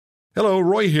Hello,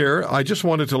 Roy here. I just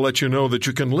wanted to let you know that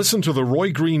you can listen to The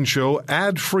Roy Green Show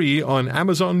ad-free on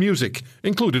Amazon Music,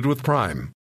 included with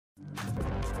Prime.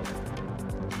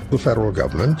 The federal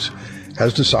government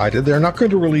has decided they're not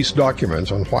going to release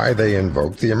documents on why they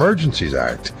invoked the Emergencies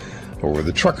Act over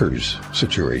the truckers'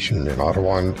 situation in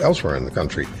Ottawa and elsewhere in the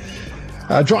country.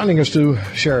 Joining us to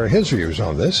share his views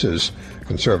on this is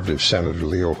Conservative Senator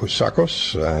Leo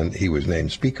Housakos, and he was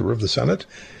named Speaker of the Senate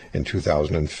in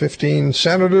 2015.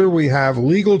 Senator, we have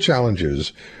legal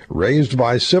challenges raised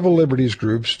by civil liberties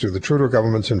groups to the Trudeau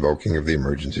government's invoking of the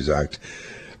Emergencies Act,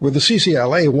 with the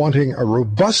CCLA wanting a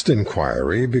robust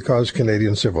inquiry because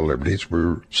Canadian civil liberties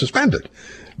were suspended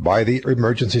by the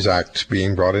Emergencies Act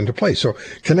being brought into place. So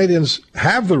Canadians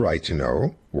have the right to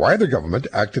know why the government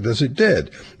acted as it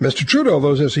did. Mr. Trudeau,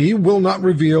 though, says he will not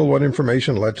reveal what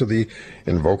information led to the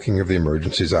invoking of the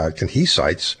Emergencies Act, and he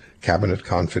cites cabinet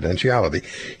confidentiality.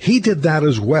 He did that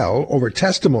as well over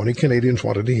testimony Canadians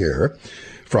wanted to hear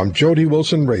from Jody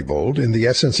Wilson-Raybould in the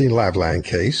SNC-Lavalin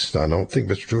case. I don't think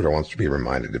Mr. Trudeau wants to be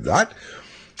reminded of that.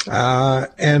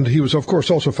 And he was, of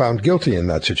course, also found guilty in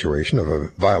that situation of a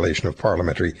violation of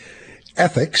parliamentary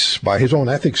ethics by his own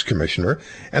ethics commissioner.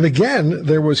 And again,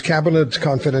 there was cabinet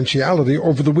confidentiality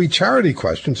over the We Charity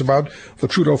questions about the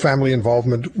Trudeau family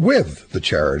involvement with the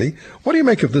charity. What do you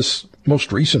make of this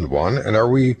most recent one? And are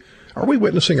we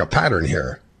witnessing a pattern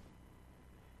here?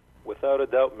 Without a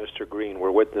doubt, Mr. Green,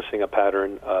 we're witnessing a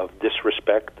pattern of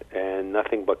disrespect and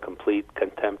nothing but complete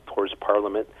contempt towards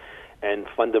Parliament and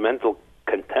fundamental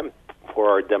contempt for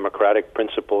our democratic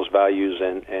principles, values,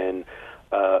 and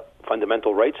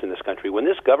fundamental rights in this country. When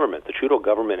this government, the Trudeau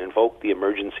government, invoked the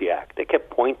Emergency Act, they kept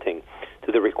pointing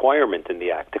to the requirement in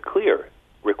the Act, a clear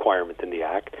requirement in the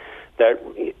Act, that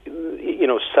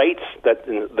cites that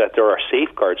there are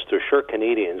safeguards to assure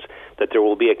Canadians that there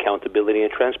will be accountability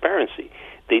and transparency.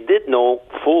 They did know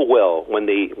full well when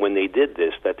they did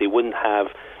this that they wouldn't have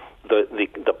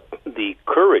the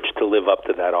courage to live up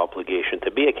to that obligation,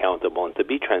 to be accountable and to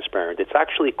be transparent. It's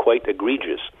actually quite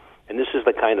egregious. And this is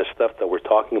the kind of stuff that we're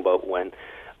talking about when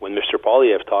Mr.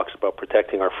 Poilievre talks about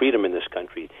protecting our freedom in this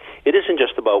country. It isn't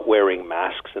just about wearing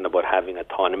masks and about having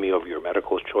autonomy over your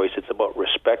medical choice. It's about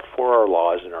respect for our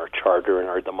laws and our charter and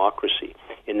our democracy.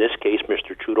 In this case,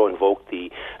 Mr. Trudeau invoked the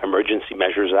Emergency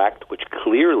Measures Act, which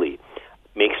clearly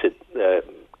makes it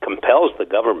compels the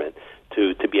government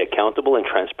to be accountable and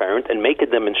transparent and make a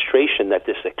demonstration that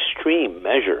this extreme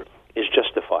measure is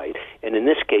justified. And in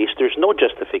this case, there's no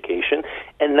justification,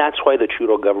 and that's why the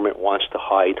Trudeau government wants to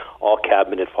hide all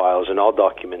cabinet files and all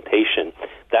documentation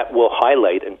that will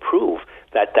highlight and prove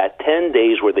that 10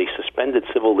 days where they suspended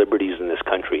civil liberties in this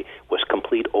country was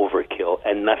complete overkill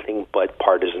and nothing but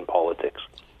partisan politics.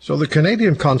 So the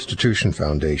Canadian Constitution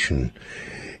Foundation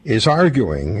is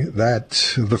arguing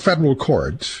that the federal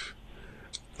court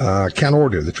can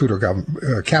order the Trudeau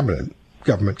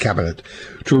cabinet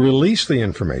to release the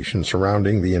information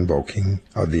surrounding the invoking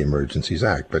of the Emergencies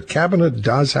Act. But cabinet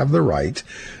does have the right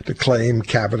to claim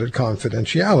cabinet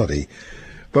confidentiality.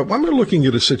 But when we're looking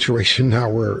at a situation now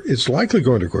where it's likely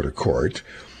going to go to court,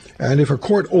 and if a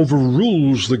court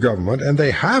overrules the government and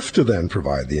they have to then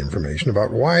provide the information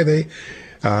about why they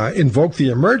invoke the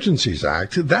Emergencies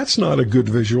Act, that's not a good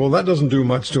visual. That doesn't do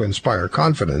much to inspire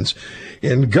confidence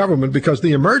in government, because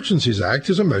the Emergencies Act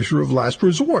is a measure of last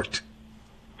resort.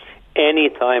 Any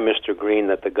time, Mr. Green,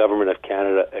 that the government of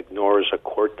Canada ignores a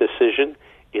court decision,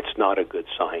 it's not a good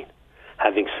sign.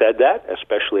 Having said that,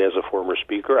 especially as a former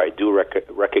speaker, I do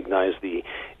recognize the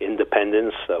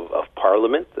independence of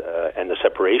Parliament and the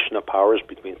separation of powers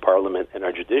between Parliament and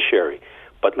our judiciary.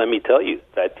 But let me tell you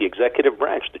that the executive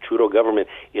branch, the Trudeau government,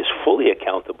 is fully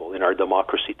accountable in our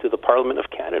democracy to the Parliament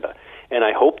of Canada. And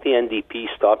I hope the NDP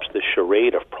stops the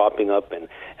charade of propping up and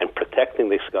protecting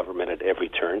this government at every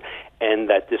turn, and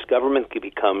that this government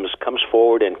comes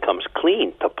forward and comes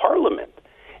clean to Parliament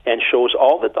and shows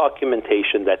all the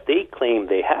documentation that they claim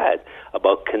they had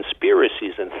about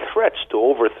conspiracies and threats to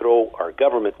overthrow our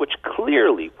government, which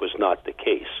clearly was not the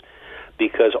case.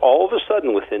 Because all of a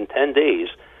sudden, within 10 days,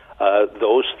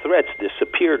 those threats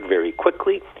disappeared very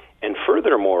quickly. And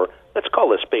furthermore, let's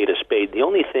call a spade a spade. The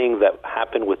only thing that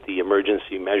happened with the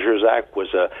Emergency Measures Act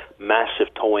was a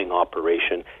massive towing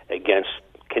operation against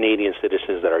Canadian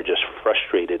citizens that are just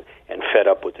frustrated and fed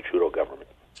up with the Trudeau government.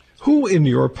 Who in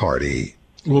your party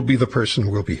will be the person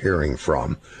we'll be hearing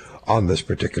from on this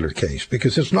particular case?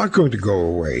 Because it's not going to go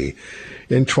away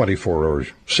in 24 or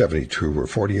 72 or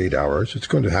 48 hours. It's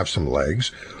going to have some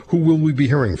legs. Who will we be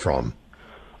hearing from?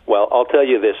 Well, I'll tell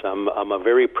you this. I'm a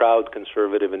very proud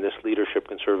conservative in this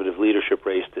conservative leadership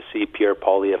race to see Pierre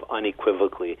Poilievre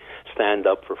unequivocally stand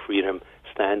up for freedom,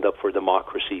 stand up for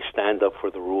democracy, stand up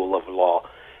for the rule of law,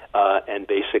 and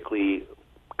basically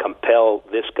compel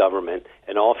this government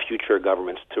and all future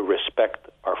governments to respect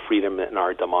our freedom and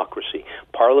our democracy.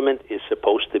 Parliament is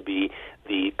supposed to be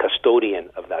the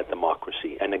custodian of that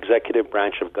democracy. An executive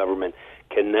branch of government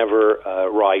can never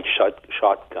ride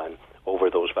shotgun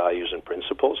over those values and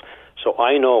principles. So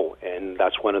I know, and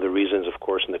that's one of the reasons, of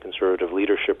course, in the Conservative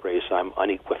leadership race, I'm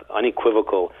with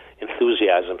unequivocal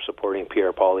enthusiasm supporting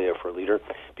Pierre Poilievre for leader,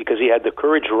 because he had the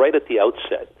courage right at the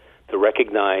outset to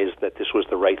recognize that this was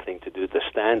the right thing to do, to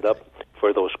stand up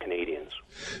for those Canadians.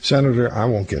 Senator, I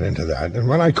won't get into that. And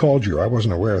when I called you, I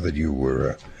wasn't aware that you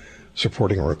were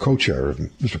supporting or a co-chair of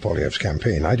Mr. Poilievre's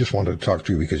campaign. I just wanted to talk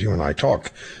to you because you and I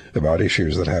talk about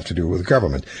issues that have to do with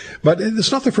government. But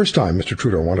it's not the first time Mr.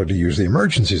 Trudeau wanted to use the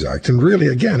Emergencies Act. And really,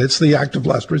 again, it's the act of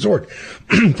last resort.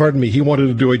 Pardon me. He wanted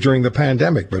to do it during the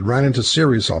pandemic, but ran into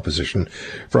serious opposition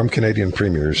from Canadian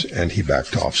premiers, and he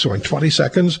backed off. So in 20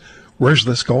 seconds, where's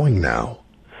this going now?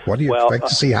 What do you expect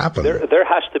to see happen? There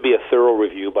has to be a thorough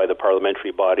review by the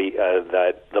parliamentary body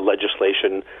that the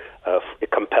legislation it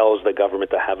compels the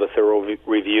government to have a thorough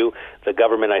review. The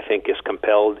government, I think, is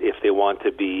compelled, if they want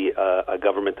to be a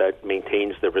government that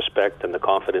maintains the respect and the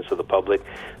confidence of the public,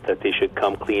 that they should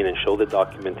come clean and show the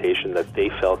documentation that they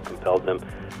felt compelled them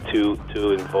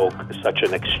to invoke such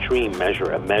an extreme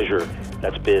measure, a measure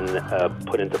that's been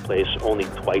put into place only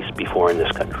twice before in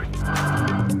this country.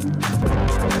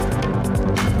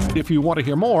 If you want to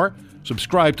hear more,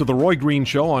 subscribe to The Roy Green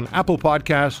Show on Apple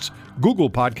Podcasts, Google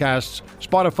Podcasts,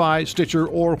 Spotify, Stitcher,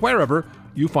 or wherever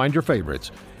you find your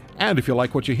favorites. And if you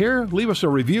like what you hear, leave us a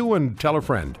review and tell a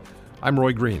friend. I'm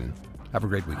Roy Green. Have a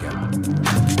great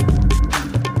weekend.